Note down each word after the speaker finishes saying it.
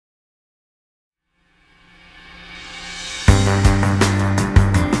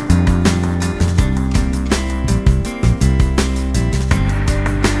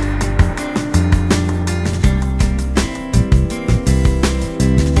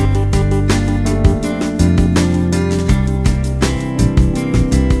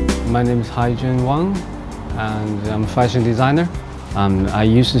My name is Haizhen Wang, and I'm a fashion designer. I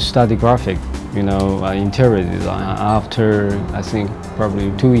used to study graphic, interior design. After, I think,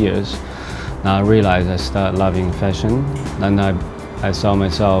 probably 2 years, I realized I started loving fashion. Then I saw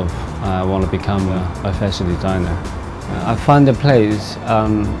myself, I want to become a fashion designer. I found a place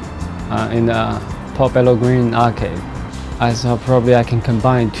in the Portobello Green arcade. I thought probably I can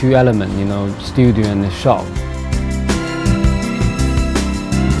combine two elements, studio and the shop.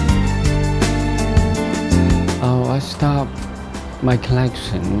 I start my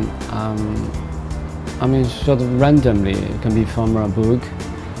collection, sort of randomly. It can be from a book,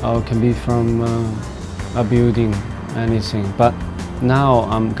 or it can be from a building, anything. But now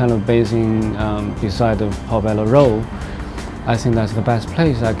I'm kind of basing beside the Portobello Road. I think that's the best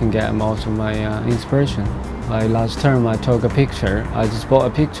place I can get most of my inspiration. Like last term I took a picture. I just bought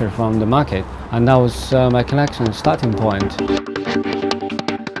a picture from the market, and that was my collection starting point.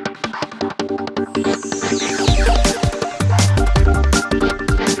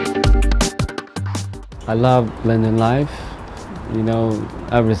 I love London life,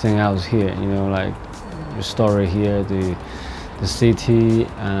 everything else here, like the story here, the city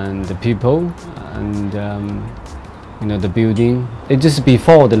and the people, and the building. It's just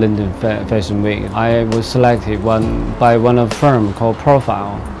before the London Fashion Week. I was selected by one of firm called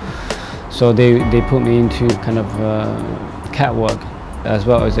Profile. So they put me into kind of catwalk as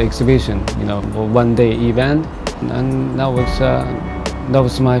well as exhibition, a one-day event, and that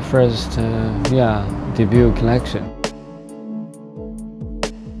was my first debut collection.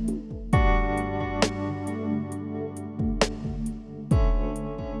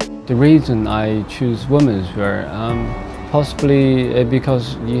 The reason I choose women's wear, possibly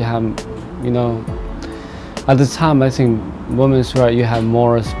because you have, at the time I think women's wear you have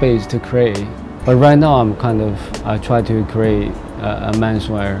more space to create. But right now I try to create a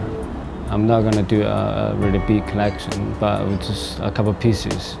menswear. I'm not gonna do a really big collection, but with just a couple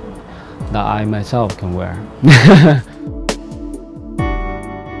pieces that I myself can wear.